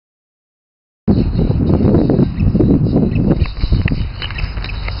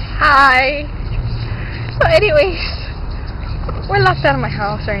Hi. So anyways, we're locked out of my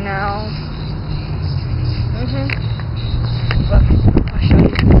house right now. Look, I'll show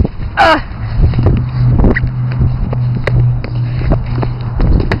you.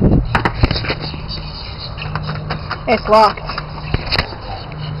 It's locked.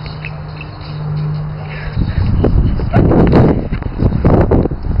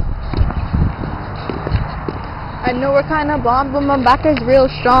 I know we're kind of blonde, but my back is real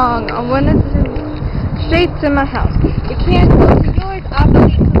strong. I want to straight to my house. You can't go to yours. I'm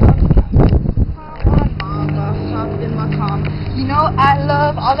going to mama. You know I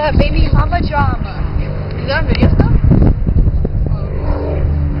love all that baby mama drama. Is that on video stuff?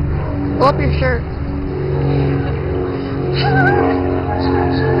 Pull up your shirt.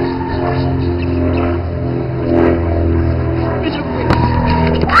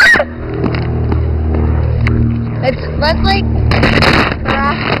 Let's like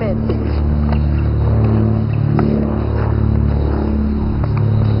grasp it.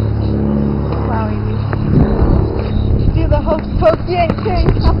 Wow, do the hokey pokey and carry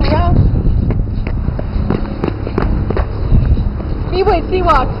stuff around. Wait, see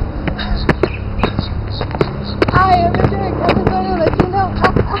what? I am the drink. I'm just going to let you know.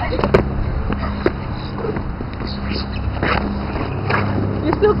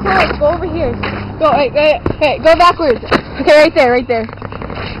 You're still close. Go over here. Go, hey, go backwards. Okay, right there.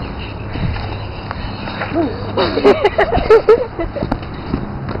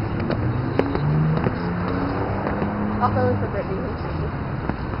 I'll throw this for Brittany.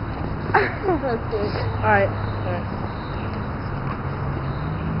 That's good. Alright.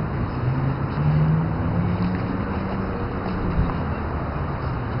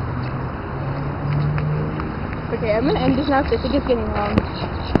 Okay, I'm gonna end this now because I think it's getting long.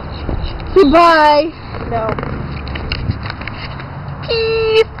 Goodbye! No.